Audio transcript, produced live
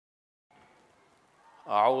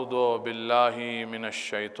अऊज़ु बिल्लाहि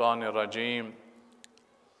मिनश्शैतानिर रजीम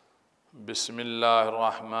बिस्मिल्लाहिर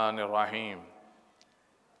रहमानिर रहीम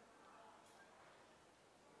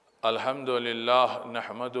अल्हम्दुलिल्लाह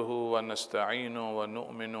नहमदुहु व नस्तईनु व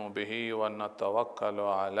नुअमिनु बिही व नतवक्कलु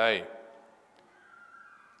अलैहि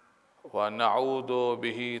व नऊज़ु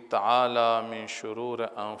बिही तआला मिन शुरूरि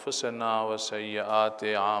अंफुसिना व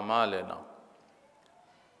सय्यिआति आमालिना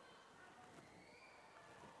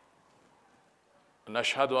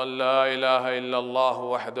नशहदु अन ला इलाहा इल्लल्लाह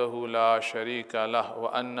वहदहु ला शरीका लह व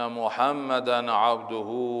अन्न मुहम्मदन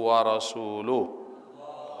अब्दुहु व रसूलुहु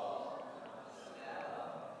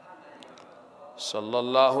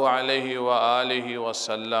सल्लल्लाहु अलैहि व आलिहि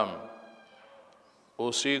वसल्लम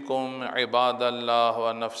उसीकुम इबादल्लाह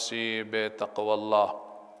व नफ्सी बेतक़वल्लाह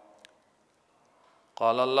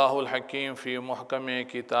क़ालल्लाहुल हकीम फ़ी मुहकम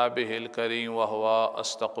किताबिहिल करीम व हुवा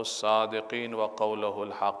अस्दक़ुस सादिक़ीन व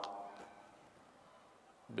क़ौलुहुल हक़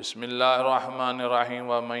बिस्मिल्लाहिर्रहमानिर्रहीम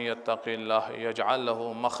व मन यत्तक़िल्लाह यजअल लहु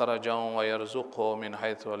मख़रजन व यरज़ुक़हु मिन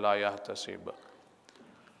हैथु ला यहतसिब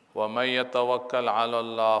व मन यतवक्कल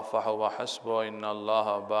अलल्लाह फ़हुव हस्बुहु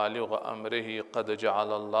इन्नल्लाहा बालिग़ु अम्रिही क़द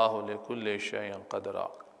जअलल्लाहु लिकुल्लि शैइन क़दरा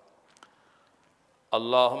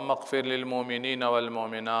अल्लाहुम्मा अग़फ़िर लिल मुमिनीन वल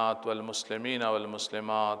मुमिनात वल मुस्लिमीन वल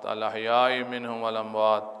मुस्लिमात अल अहयाइ मिनहुम वल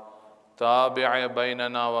अमवात ताबिअ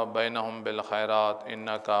बैनना व बैनहुम बिल खैरात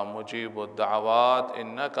इन्नका मुजीबुद दअवात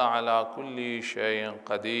इन्नका अला कुल्ली शैइन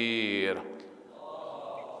क़दीर।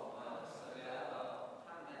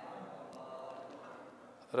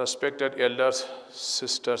 Respected elders,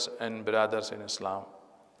 sisters and brothers in Islam,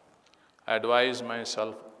 I advise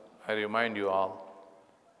myself, I remind you all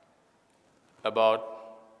about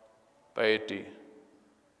piety,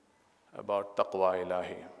 about taqwa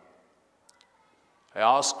ilahi. I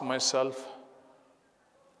ask myself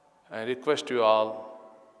and request you all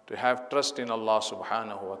to have trust in Allah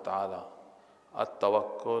subhanahu wa ta'ala,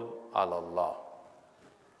 at-tawakkul ala Allah.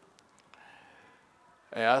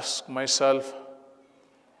 I ask myself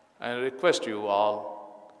and request you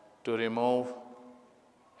all to remove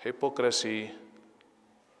hypocrisy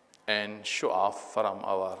and show off from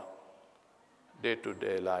our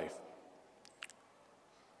day-to-day life.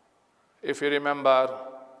 If you remember,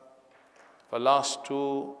 for last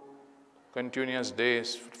 2 continuous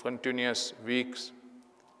days, continuous weeks,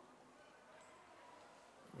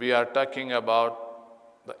 we are talking about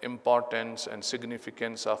the importance and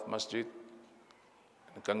significance of masjid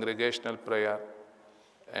and congregational prayer.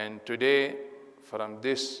 And today, from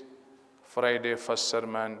this Friday first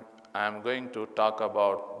sermon, I am going to talk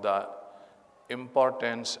about the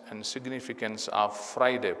importance and significance of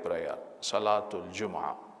Friday prayer, Salatul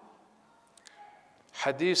Jum'ah.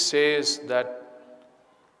 Hadith says that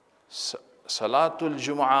Salatul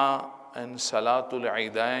Jum'ah and Salatul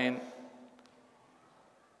Eidain,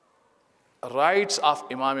 rights of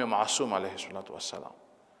Imam Ma'asum alayhi salatu wassalam.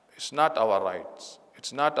 It's not our rights,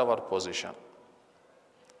 it's not our position.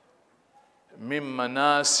 Min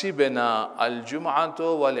manasibina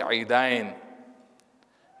al-jum'atu wal-eidain.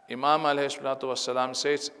 Imam alayhi salatu wassalam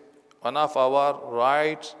says, one of our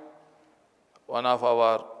rights, one of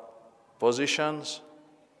our positions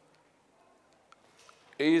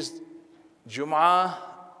is Jum'ah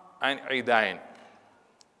and Eidain.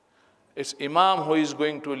 It's Imam who is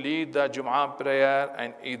going to lead the Jum'ah prayer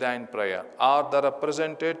and Eidain prayer, or the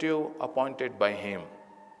representative appointed by him.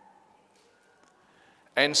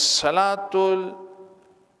 And Salatul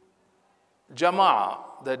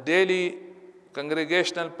Jama'ah, the daily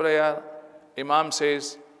congregational prayer, Imam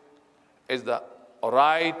says, is the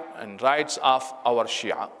right and rights of our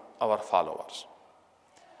Shia, our followers.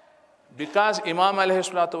 Because Imam alayhi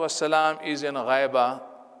salatu wassalam is in ghaiba,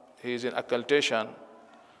 he is in occultation,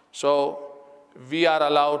 so we are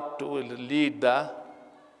allowed to lead the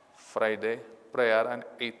Friday prayer and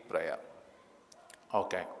Eid prayer.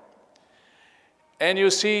 Okay. And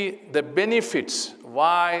you see the benefits,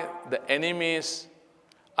 why the enemies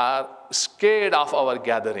are scared of our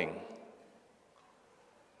gathering.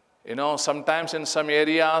 You know, sometimes in some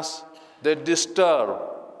areas, they disturb.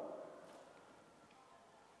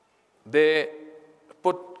 They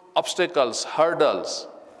put obstacles, hurdles.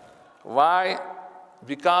 Why?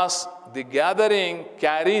 Because the gathering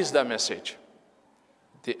carries the message.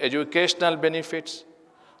 The educational benefits,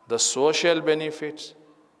 the social benefits,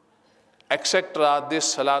 etc.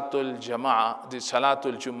 This Salatul Jama'ah, this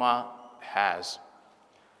Salatul Jum'ah has.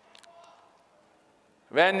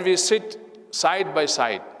 When we sit side by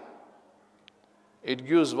side, it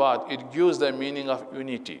gives what? It gives the meaning of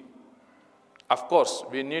unity. Of course,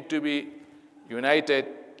 we need to be united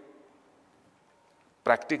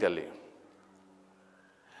practically.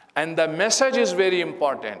 And the message is very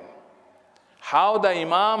important. How the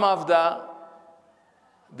Imam of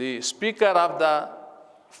the speaker of the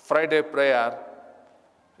Friday prayer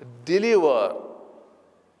delivers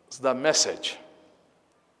the message.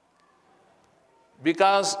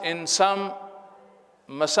 Because in some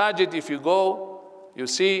masajid, if you go, you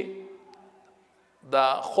see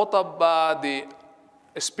the Khutba, the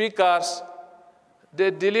speakers,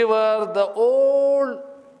 they deliver the old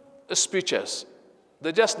speeches.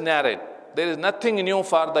 They just narrate. There is nothing new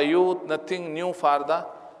for the youth, nothing new for the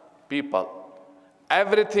people.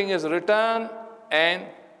 Everything is written and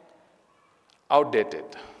outdated.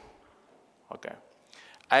 Okay.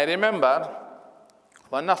 I remember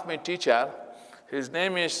one of my teacher, his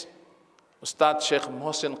name is Ustad Sheikh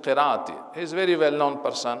Mohsin Qiraati. He is a very well-known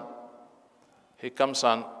person. He comes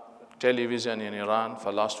on television in Iran for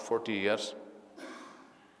the last 40 years.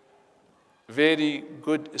 Very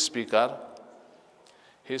good speaker.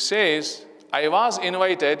 He says, I was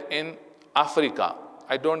invited in Africa.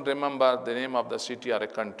 I don't remember the name of the city or a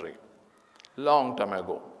country. Long time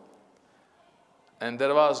ago. And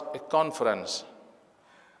there was a conference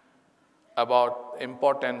about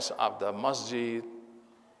importance of the masjid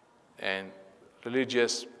and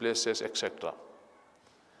religious places, etc.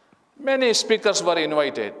 Many speakers were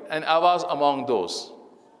invited, and I was among those.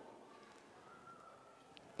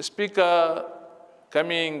 The speaker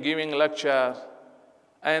coming, giving lecture,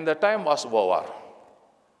 and the time was over.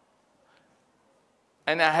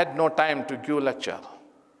 And I had no time to give lecture.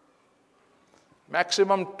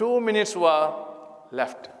 Maximum 2 minutes were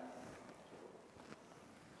left.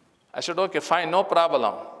 I said, okay, fine, no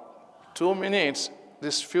problem. 2 minutes,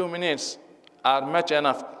 these few minutes are much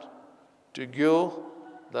enough to give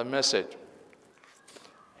the message.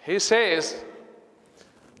 He says,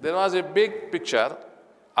 there was a big picture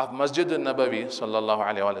of Masjid al-Nabawi, sallallahu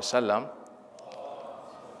alayhi wa sallam.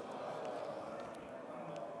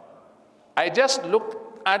 I just looked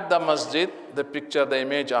at the masjid, the picture, the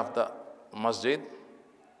image of the masjid,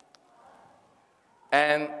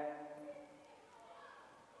 and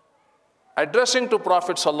addressing to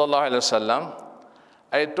Prophet sallallahu alaihi wasallam,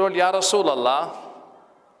 I told, Ya Rasulullah,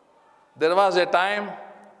 there was a time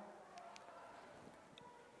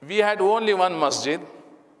we had only one masjid,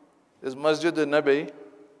 this Masjid al-Nabi,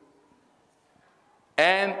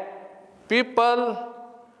 and people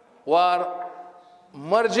were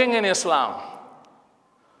merging in Islam,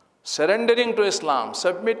 surrendering to Islam,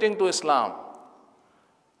 submitting to Islam.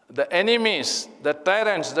 The enemies, the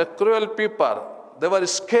tyrants, the cruel people, they were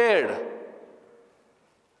scared.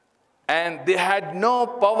 And they had no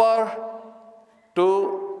power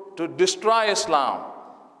to destroy Islam.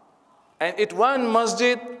 And one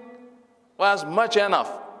masjid was much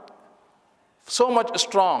enough, so much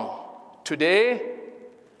strong. Today,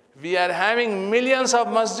 we are having millions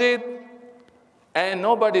of masjid, and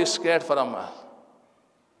nobody is scared from us.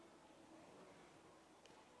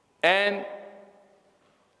 And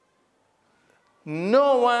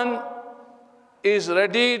no one is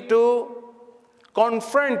ready to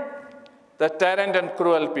confront the tyrant and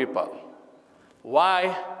cruel people.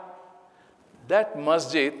 Why? That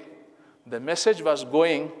masjid, the message was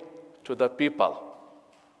going to the people.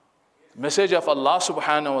 Message of Allah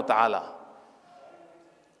subhanahu wa ta'ala.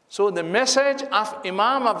 So the message of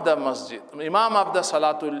Imam of the masjid, Imam of the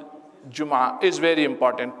Salatul Jum'ah is very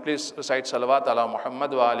important. Please recite Salawat ala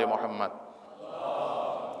Muhammad wa ali Muhammad.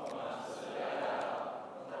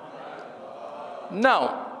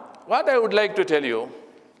 Now, what I would like to tell you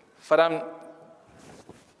from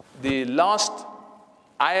the last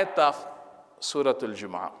ayat of Surah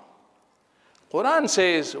Al-Jum'ah. Quran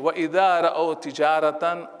says, وَإِذَا رَأَوْا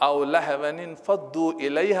تِجَارَةً أَوْ لَهْوًا فَضُّوا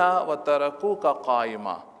إِلَيْهَا وَتَرَكُوكَ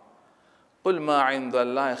قَائِمًا قُلْ مَا عِنْدَ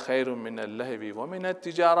اللَّهِ خَيْرٌ مِنَ اللَّهْوِ وَمِنَ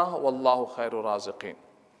التِّجَارَةِ وَاللَّهُ خَيْرُ الرَّازِقِينَ.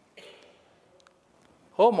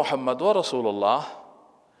 O Muhammad wa Rasulullah,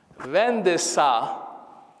 when they saw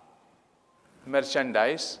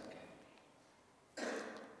merchandise,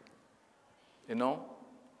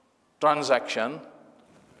 transaction,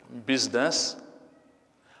 business,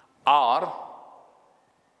 or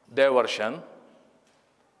diversion,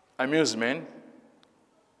 amusement,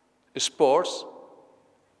 sports,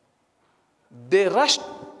 they rushed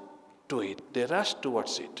to it, they rushed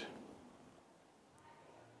towards it.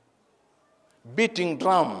 Beating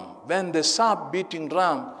drum, when they saw beating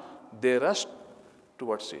drum, they rushed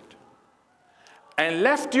towards it. And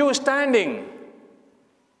left you standing.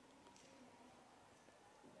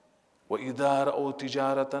 وَإِذَا رَأَوْا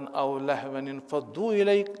تِجَارَةً أَوْ لَهْوًا فَضُّوا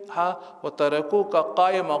إِلَيْهَا وَتَرَكُوكَ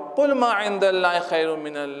قَائِمًا قُلْ مَا عِنْدَ اللَّهِ خَيْرٌ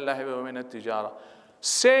مِنَ اللَّهْوِ وَمِنَ التِّجَارَةِ.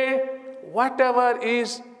 Say, whatever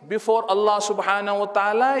is before Allah subhanahu wa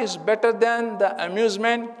ta'ala is better than the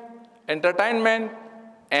amusement, entertainment,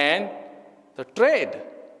 and the trade.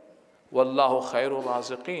 Wallahu khairul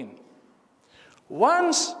raziqeen.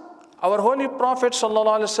 Once our Holy Prophet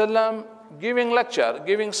sallallahu alaihi wasallam giving lecture,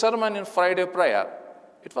 giving sermon in Friday prayer.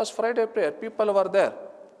 It was Friday prayer. People were there.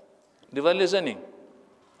 They were listening.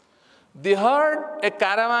 They heard a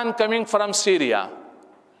caravan coming from Syria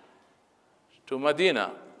to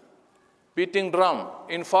Medina, beating drum,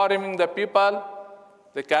 informing the people,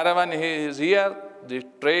 the caravan is here, the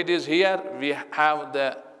trade is here, we have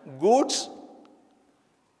the goods.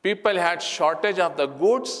 People had shortage of the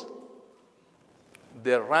goods.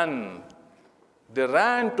 They ran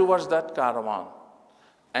towards that caravan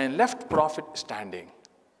and left Prophet standing.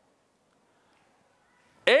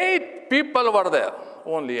 8 people were there,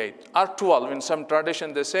 only 8, or 12. In some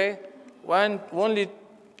tradition they say, when only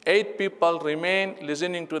 8 people remain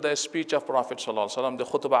listening to the speech of Prophet sallallahu alaihi wasallam, the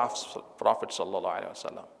khutbah of Prophet sallallahu alaihi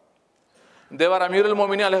wasallam. They were Amir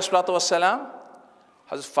al-Mu'minin alayhi salatu wassalam,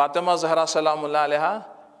 Hazrat Fatima Zahra salamullah alayha,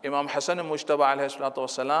 Imam Hassan Mujtaba alayhi salatu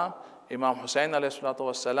wassalam, Imam Hussain alayhi salatu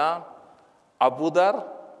wassalam, Abu Dar,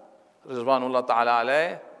 Rizwanullah ta'ala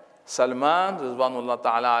alayh, Salman, Rizwanullah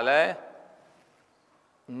ta'ala alayh,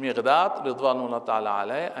 Miqdad, Ridwanullah ta'ala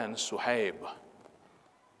alayh, and Suhaib.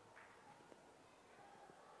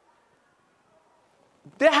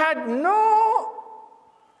 They had no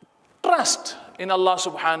trust in Allah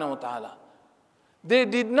subhanahu wa ta'ala. They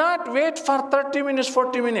did not wait for 30 minutes,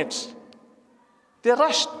 40 minutes. They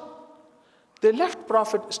rushed. They left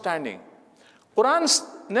Prophet standing. Quran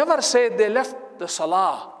never said they left the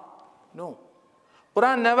Salah. No.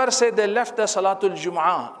 Quran never said they left the Salatul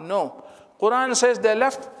Jum'ah. No. Quran says they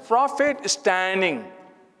left Prophet standing.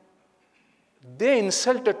 They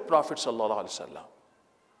insulted Prophet sallallahu alaihi wasallam.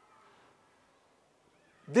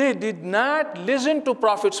 They did not listen to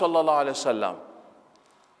Prophet sallallahu alaihi wasallam.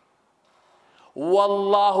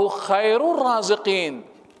 Wallahu khairur raziqeen.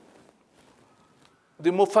 The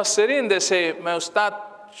Mufassirin, they say, my Ustad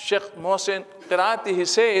Sheikh Mohsin Qiraati, he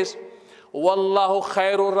says, Wallahu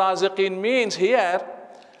khairur raziqeen means here,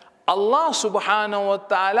 Allah subhanahu wa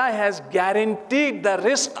ta'ala has guaranteed the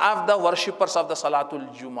rizq of the worshippers of the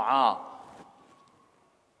Salatul Jum'ah.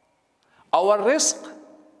 Our rizq,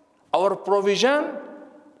 our provision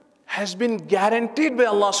has been guaranteed by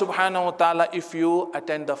Allah subhanahu wa ta'ala if you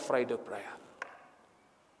attend the Friday prayer.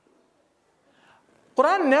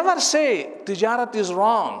 Quran never say tijarat is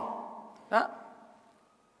wrong.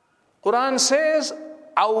 Quran says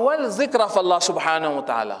awwal zikr of Allah subhanahu wa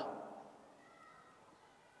ta'ala.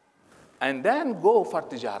 And then go for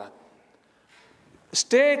tijarat.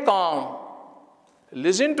 Stay calm.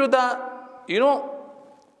 Listen to the,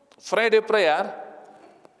 Friday prayer,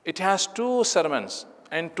 it has 2 sermons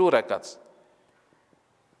and 2 rakats.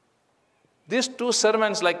 These 2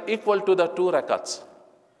 sermons like equal to the 2 rakats.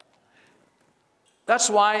 That's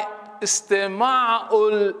why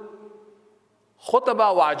istima'ul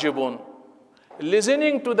khutba wajibun.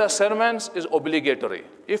 Listening to the sermons is obligatory.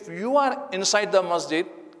 If you are inside the masjid,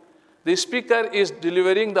 the speaker is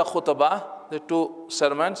delivering the khutbah, the 2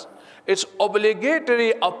 sermons, it's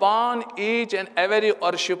obligatory upon each and every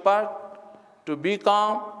worshipper to be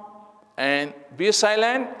calm and be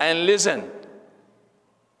silent and listen.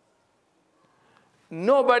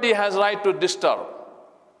 Nobody has right to disturb.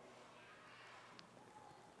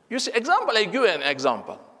 You see, example, I give an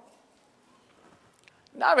example.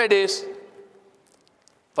 Nowadays,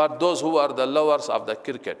 for those who are the lovers of the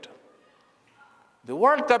cricket, the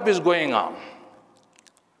World Cup is going on.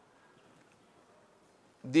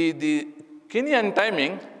 The Kenyan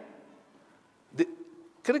timing,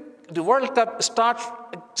 the World Cup starts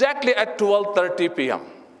exactly at 12:30 p.m.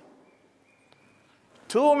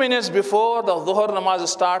 2 minutes before the Dhuhr namaz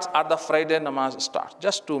starts or the Friday namaz starts,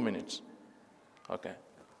 just 2 minutes. Okay.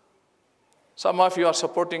 Some of you are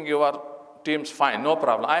supporting your teams, fine, no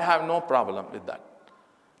problem. I have no problem with that.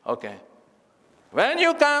 Okay. When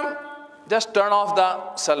you come, just turn off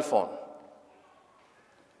the cell phone.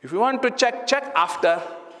 If you want to check after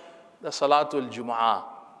the Salatul Jum'ah.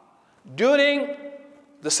 During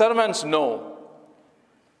the sermons, no.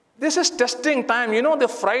 This is testing time. The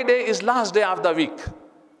Friday is last day of the week.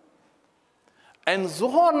 And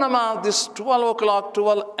Zuhur namaz, this 12 o'clock,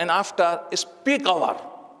 12 and after is peak hour.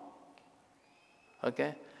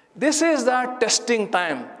 Okay. This is the testing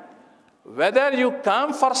time. Whether you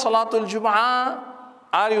come for Salatul Jum'ah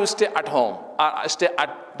or you stay at home or stay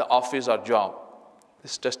at the office or job.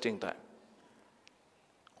 This is testing time.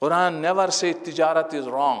 Quran never says tijarat is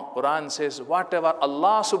wrong. Quran says whatever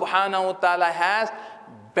Allah subhanahu wa ta'ala has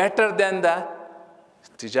better than the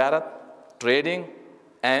tijarat, trading,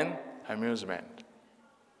 and amusement.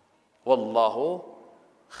 Wallahu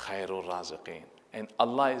khairur raziqeen. And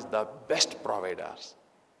Allah is the best providers.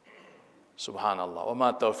 Subhanallah. Wa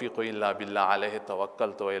ma tawfiqu illa billah alayhi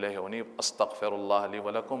tawakkaltu wa ilayhi unib. Astaghfirullah li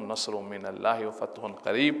wa lakum. Nasrun min Allahi wa fathun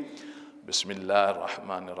qareeb. Bismillahir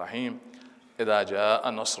Rahmanir Rahim. إذا جاء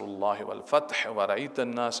نصر الله والفتح ورأيت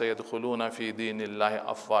الناس يدخلون في دين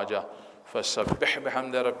الله أفواجا فسبح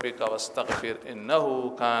بحمد ربك واستغفر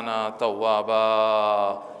إنه كان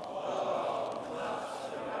توابا.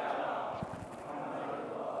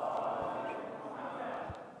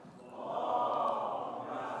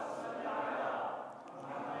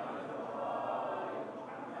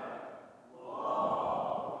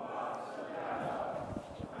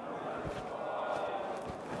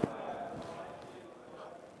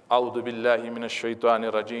 أعوذ بالله من الشيطان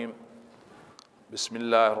الرجيم. بسم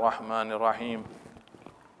الله الرحمن الرحيم.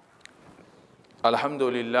 الحمد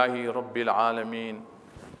لله رب العالمين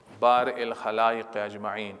بارئ الخلائق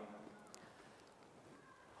أجمعين.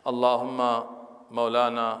 اللهم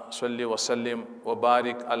مولانا صل وسلم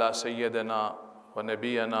وبارك على سيدنا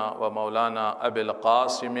ونبينا ومولانا أبي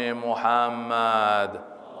القاسم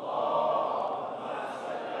محمد.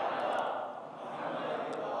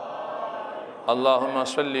 اللهم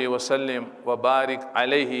صل وسلم وبارك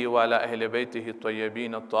عليه وعلى أهل بيته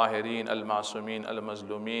الطيبين الطاهرين المعصومين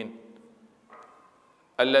المظلومين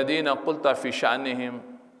الذين قلت في شأنهم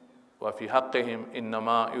وفي حقهم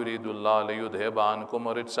إنما يريد الله ليذهب عنكم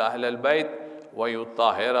رجس أهل البيت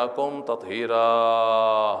ويطهركم تطهيرا.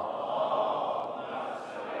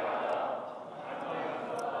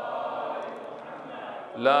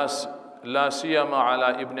 لا سيما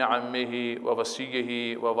على ابن عمه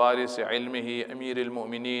ووصيه ووارث علمه أمير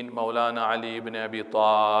المؤمنين مولانا علي بن أبي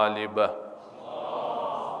طالب.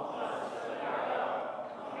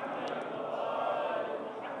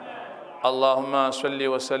 اللهم صل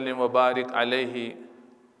وسلم وبارك عليه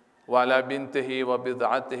وعلى بنته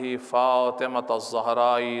وبضعته فاطمة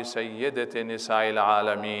الزهراء سيدة نساء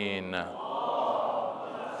العالمين.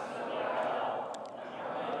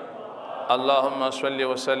 اللهم صل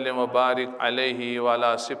وسلم وبارك عليه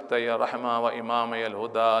وعلى سبطي الرحمة وإمامي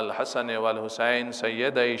الهدى الحسن والحسين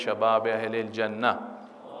سيدي شباب أهل الجنة.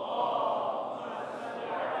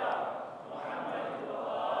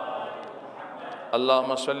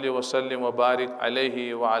 اللهم صل وسلم وبارك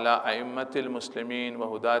عليه وعلى أئمة المسلمين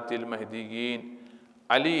وهداة المهديين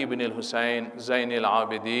علي بن الحسين زين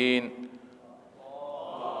العابدين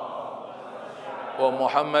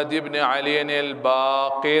ومحمد بن علي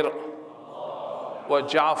الباقر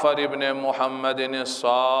وجعفر بن محمد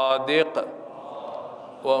الصادق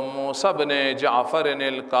وموسى بن جعفر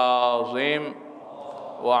الكاظم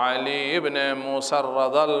وعلي بن موسى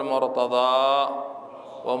الرضا المرتضى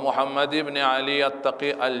ومحمد بن علي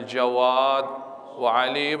التقي الجواد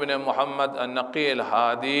وعلي بن محمد النقي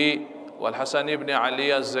الهادي والحسن بن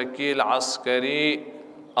علي الزكي العسكري.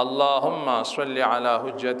 اللهم صل على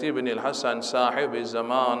حجة بن الحسن صاحب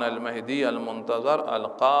الزمان المهدي المنتظر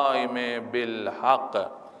القائم بالحق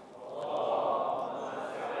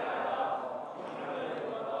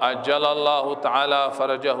عجل الله تعالى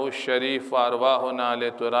فرجه الشريف وأرواحنا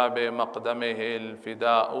لتراب مقدمه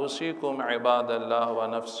الفداء. أوصيكم عباد الله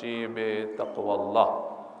ونفسي بتقوى الله.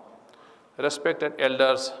 Respected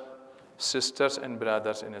elders, sisters and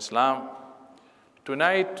brothers in Islam,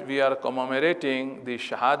 tonight we are commemorating the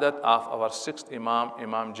shahadat of our sixth Imam,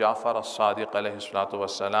 Imam Jaffer Sadiq alayhi salatu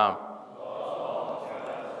wassalam.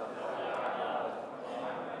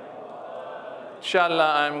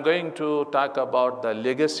 Inshallah, I am going to talk about the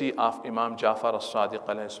legacy of Imam Jaffer Sadiq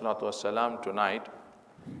alayhi salatu wassalam tonight.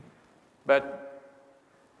 But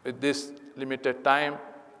with this limited time,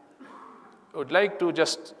 I would like to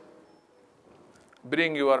just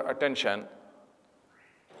bring your attention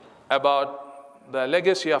about the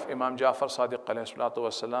legacy of Imam Jaffer Sadiq alayhi salatu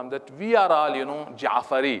wasalam, that we are all,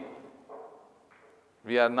 Jafari.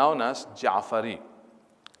 We are known as Jafari.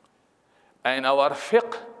 And our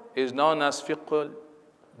fiqh is known as fiqh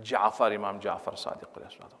Jaffer, Imam Jaffer Sadiq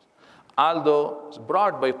alayhi salatu wasalam. Although it's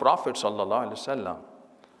brought by Prophet sallallahu alayhi wasallam.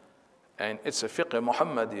 And it's a fiqh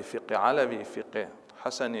Muhammadi, fiqh Alawi, fiqh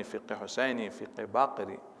Hasani, fiqh Husaini, fiqh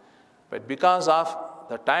Baqiri. But because of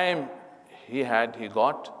the time he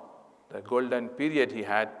got, the golden period he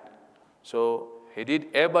had, so he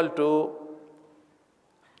did able to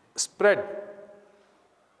spread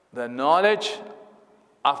the knowledge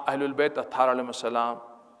of Ahlul Bayt Athhar alayhi salam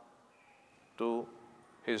to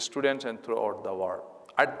his students and throughout the world.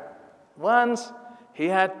 At once he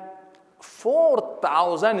had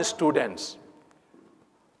 4,000 students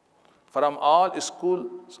from all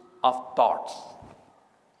schools of thoughts.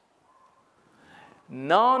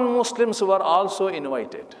 Non-Muslims were also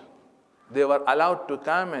invited. They were allowed to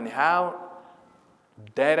come and have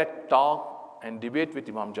direct talk and debate with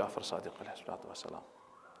Imam Jaffer Sadiq alayhi salatu wasalam.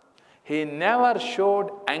 He never showed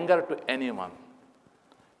anger to anyone.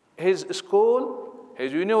 His school,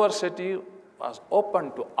 his university was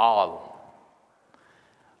open to all.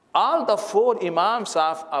 All the four Imams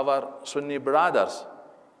of our Sunni brothers,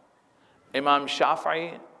 Imam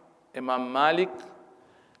Shafi'i, Imam Malik,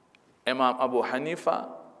 Imam Abu Hanifa,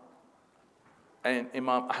 and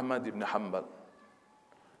Imam Ahmad ibn Hanbal,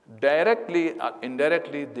 directly or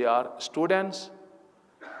indirectly, they are students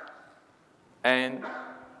and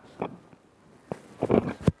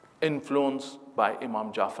influenced by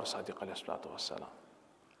Imam Jaffer Sadiq alayhi salatu wasalam.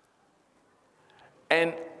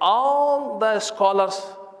 And all the scholars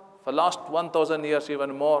for last 1,000 years,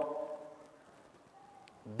 even more,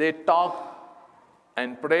 they talk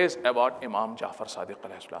and praise about Imam Jaffer Sadiq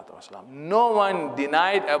alayhi salatu wasalam. No one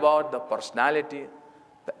denied about the personality,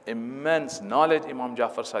 the immense knowledge Imam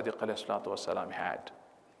Jaffer Sadiq alayhi salatu wasalam had.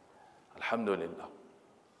 Alhamdulillah.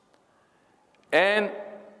 And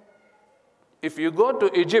if you go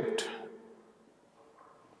to Egypt,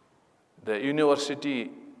 the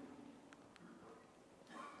University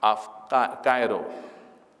of Cairo,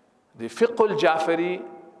 the fiqh al-Jafari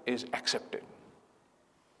is accepted.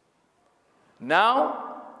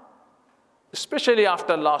 Now, especially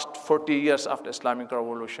after last 40 years after Islamic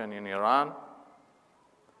revolution in Iran,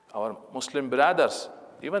 our Muslim brothers,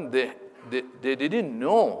 even they didn't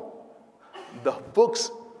know the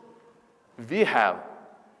books we have,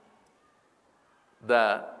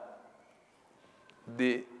 the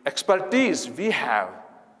expertise we have.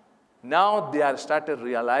 Now they are started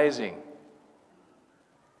realizing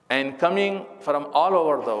and coming from all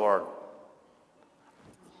over the world.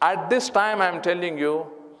 At this time, I'm telling you,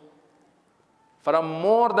 from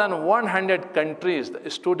more than 100 countries, the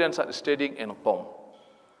students are studying in Qom.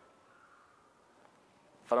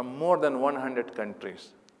 From more than 100 countries.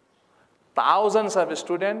 Thousands of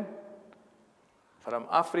students from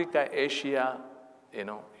Africa, Asia,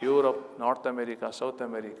 Europe, North America, South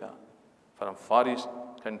America, from Far East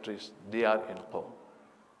countries, they are in Qom.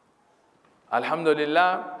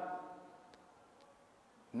 Alhamdulillah,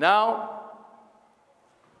 now,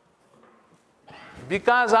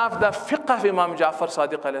 because of the fiqh of Imam Jaffer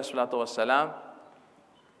Sadiq alayhi salatu wasalam,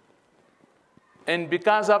 and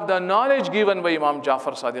because of the knowledge given by Imam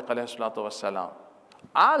Jaffer Sadiq alayhi salatu wasalam,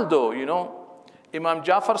 although, Imam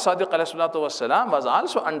Jaffer Sadiq alayhi salatu wasalam was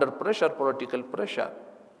also under pressure, political pressure.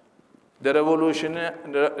 The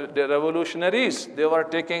revolutionaries, they were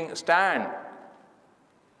taking stand.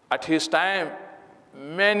 At his time,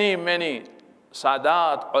 many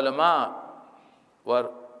Sadat, ulama were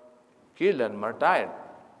killed and martyred.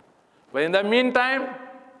 But in the meantime,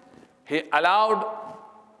 he allowed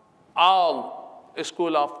all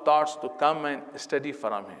school of thoughts to come and study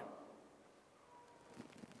from him.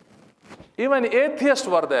 Even atheists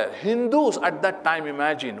were there. Hindus at that time,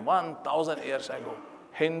 imagine, 1,000 years ago,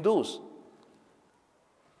 Hindus.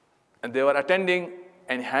 And they were attending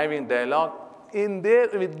and having dialogue in their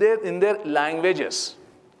languages.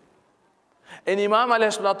 And Imam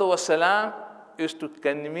alayhi salatu wasalam used to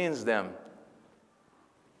convince them.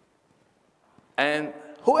 And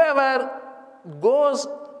whoever goes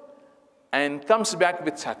and comes back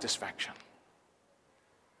with satisfaction.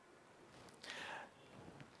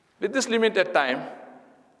 With this limited time,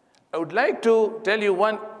 I would like to tell you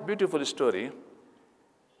one beautiful story.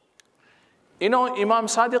 Imam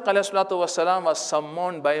Sadiq alayhi salatu wasalam was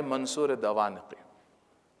summoned by Mansur Dawaniqi.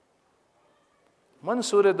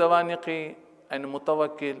 Mansur Dawaniqi and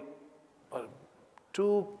Mutawakkil were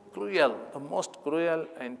two cruel, the most cruel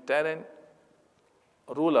and tyrant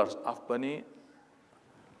rulers of Bani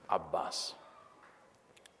Abbas.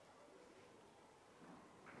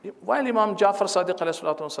 While Imam Jaffer Sadiq alayhi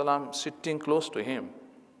salatu wasalam sitting close to him,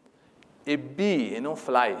 a bee,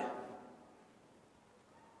 fly,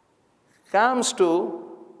 comes to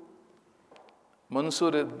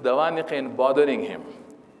Mansur Dawaniqi and bothering him.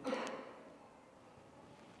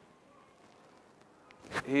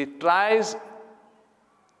 He tries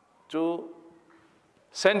to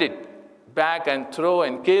send it back and throw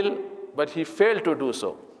and kill, but he failed to do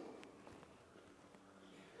so.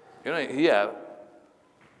 Here,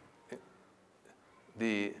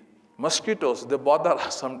 the mosquitoes, they bother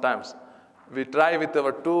us sometimes. We try with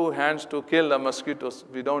our 2 hands to kill the mosquitoes.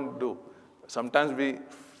 We don't do. Sometimes we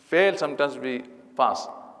fail, sometimes we pass.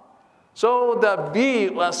 So the bee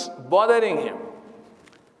was bothering him.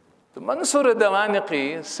 The Mansur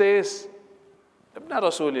Dawaniqi says, Ibn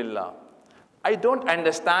Rasulillah, I don't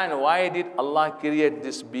understand why did Allah create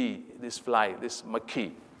this bee. this fly, this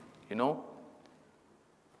makhi, you know.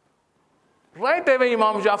 Right away,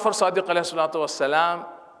 Imam Jaffer Sadiq alayhi salatu wassalam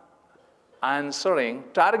answering,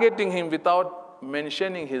 targeting him without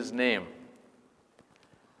mentioning his name.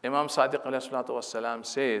 Imam Sadiq alayhi salatu wassalam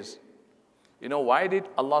says, you know, why did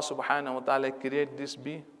Allah subhanahu wa ta'ala create this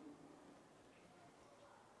bee?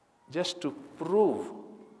 Just to prove,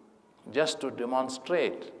 just to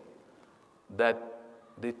demonstrate that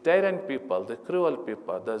the tyrant people, the cruel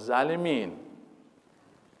people, the zalimeen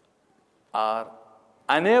are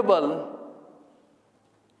unable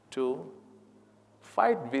to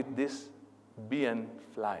fight with this bee and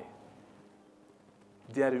fly.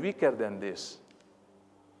 They are weaker than this.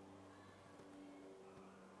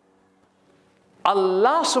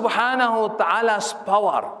 Allah subhanahu wa ta'ala's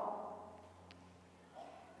power,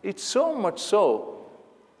 it's so much so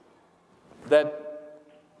that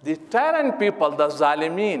the tyrant people, the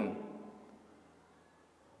zalimeen,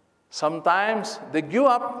 sometimes they give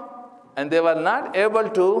up and they were not able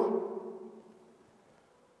to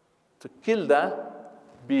kill the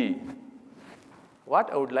bee.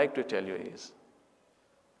 What I would like to tell you is,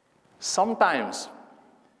 sometimes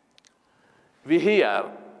we hear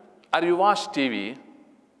or you watch TV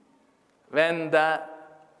when the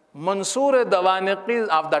Mansur Dawaniqis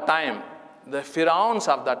of the time, the Fir'auns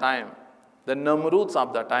of the time, the Namruds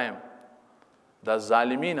of the time, the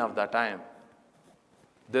Zalimin of the time,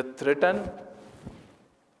 they threaten,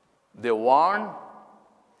 they warn,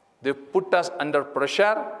 they put us under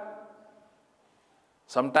pressure.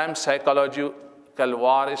 Sometimes psychological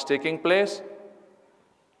war is taking place.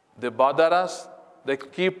 They bother us, they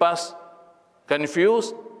keep us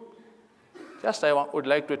confused. Just I would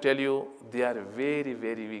like to tell you, they are very,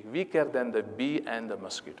 very weak, weaker than the bee and the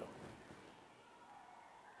mosquito.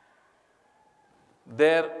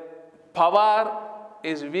 Their power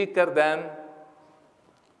is weaker than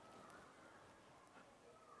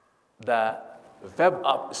the web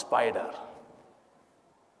of spider.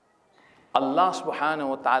 Allah subhanahu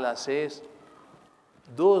wa ta'ala says,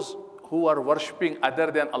 those who are worshipping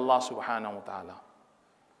other than Allah subhanahu wa ta'ala,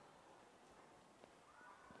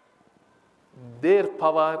 their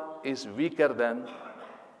power is weaker than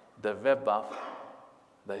the web of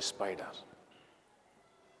the spider.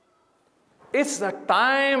 It's the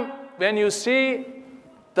time when you see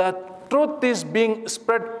the truth is being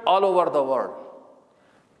spread all over the world.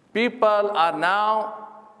 People are now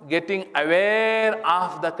getting aware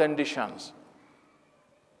of the conditions.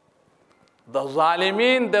 The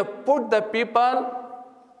Zalimin, they put the people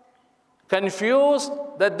confused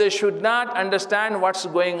that they should not understand what's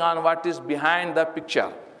going on, what is behind the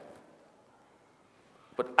picture.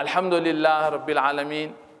 But Alhamdulillah Rabbil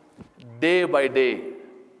Alameen, day by day,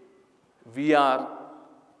 we are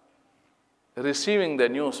receiving the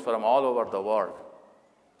news from all over the world.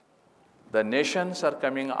 The nations are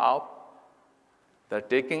coming up, they're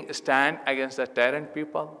taking a stand against the tyrant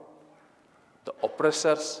people, the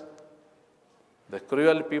oppressors, the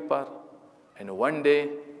cruel people, and one day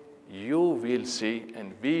you will see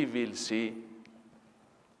and we will see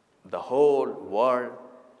the whole world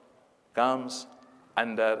comes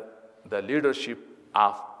under the leadership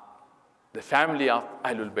of the family of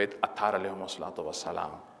Ahlul Bayt Atthar alayhim salatu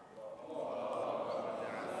wassalam.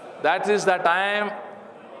 That is the time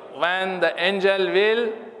when the angel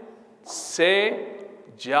will say,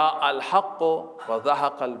 Ja al-haqqu wa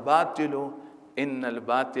dhahaqa al-batilu inna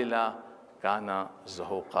al-batila kana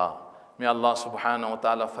zahuqa. May Allah subhanahu wa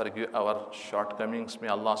ta'ala forgive our shortcomings. May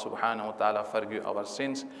Allah subhanahu wa ta'ala forgive our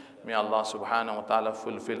sins. May Allah subhanahu wa ta'ala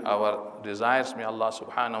fulfill our desires. May Allah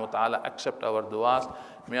subhanahu wa ta'ala accept our du'as.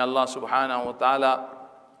 May Allah subhanahu wa ta'ala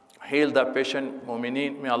heal the patient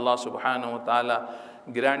mu'mineen. May Allah subhanahu wa ta'ala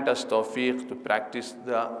grant us tawfiq to practice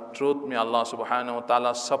the truth. May Allah subhanahu wa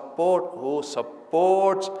ta'ala support who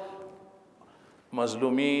supports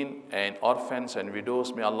Mazlumeen and orphans and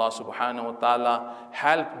widows. May Allah subhanahu wa ta'ala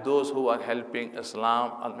help those who are helping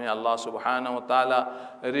Islam. May Allah subhanahu wa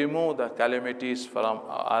ta'ala remove the calamities from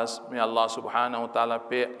us. May Allah subhanahu wa ta'ala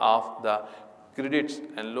pay off the credits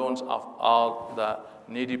and loans of all the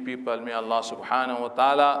needy people. May Allah subhanahu wa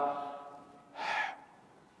ta'ala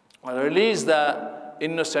release the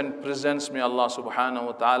innocent prisoners. May Allah subhanahu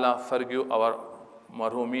wa ta'ala forgive our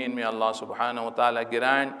marhumeen. May Allah subhanahu wa ta'ala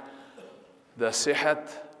grant the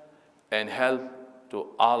sihat and health to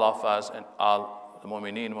all of us and all the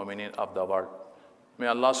mu'mineen of the world. May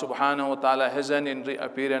Allah subhanahu wa ta'ala hasten in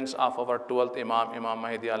reappearance of our 12th Imam, Imam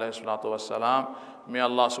Mahdi alayhi salatu wassalam. May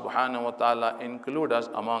Allah subhanahu wa ta'ala include us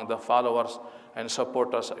among the followers and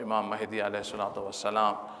supporters of Imam Mahdi alayhi salatu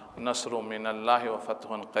wassalam. Nasru min Allahi wa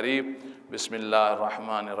fathun qareeb. Bismillah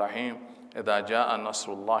ar-Rahman ar-Rahim. इदा जाअ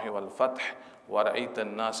नस्रुल्लाहि वल फत्ह व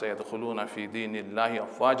रअयतन नास यदखुलून फी दीनिल्लाहि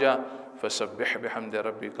अफ़वाजा फसब्बिह बिहम्दि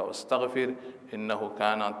रब्बिका वस्तगफिर इन्नहु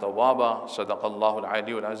काना तव्वाबा। सदक़ल्लाहुल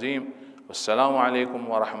अलीयुल अज़ीम। अस्सलामु अलैकुम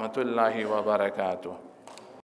व रहमतुल्लाहि व बरकातुहू।